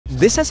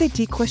This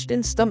SAT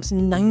question stumps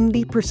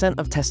 90%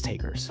 of test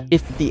takers.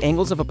 If the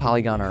angles of a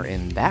polygon are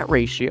in that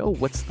ratio,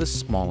 what's the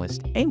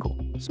smallest angle?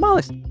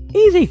 Smallest.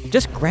 Easy.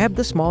 Just grab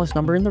the smallest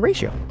number in the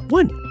ratio.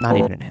 1. Not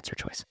even an answer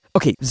choice.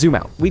 Okay, zoom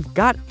out. We've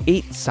got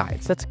 8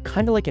 sides. That's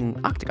kind of like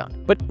an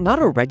octagon, but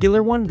not a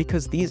regular one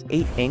because these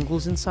 8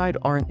 angles inside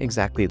aren't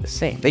exactly the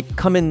same. They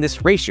come in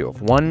this ratio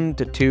of 1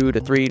 to 2 to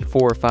 3 to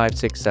 4, 5,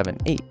 6, 7,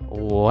 8.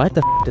 What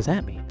the f does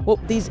that mean? Well,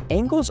 these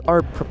angles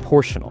are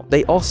proportional.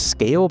 They all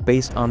scale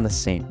based on the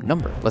same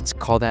number. Let's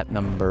call that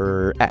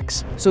number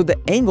x. So the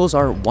angles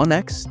are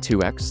 1x,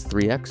 2x,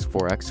 3x,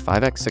 4x,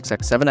 5x,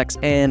 6x, 7x,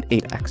 and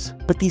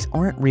 8x. But these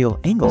aren't real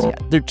angles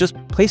yet. They're just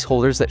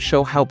placeholders that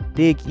show how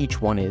big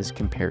each one is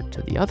compared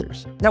to the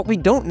others. Now, we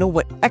don't know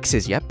what x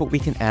is yet, but we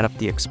can add up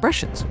the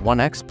expressions.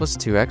 1x plus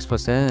 2x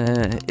plus,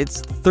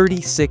 it's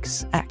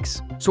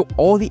 36x. So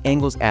all the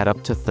angles add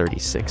up to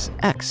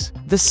 36x.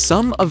 The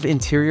sum of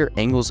interior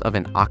angles of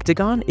an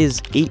octagon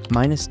is 8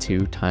 minus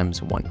 2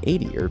 times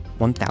 180, or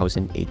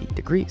 1080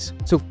 degrees.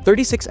 So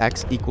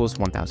 36x equals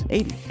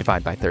 1080.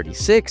 Divide by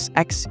 36,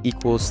 x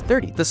equals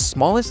 30. The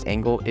smallest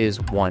angle is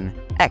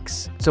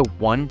 1x. So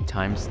 1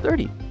 times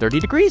 30. 30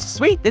 degrees.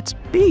 Sweet, it's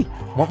B.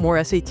 Want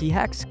more SAT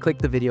hacks? Click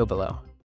the video below.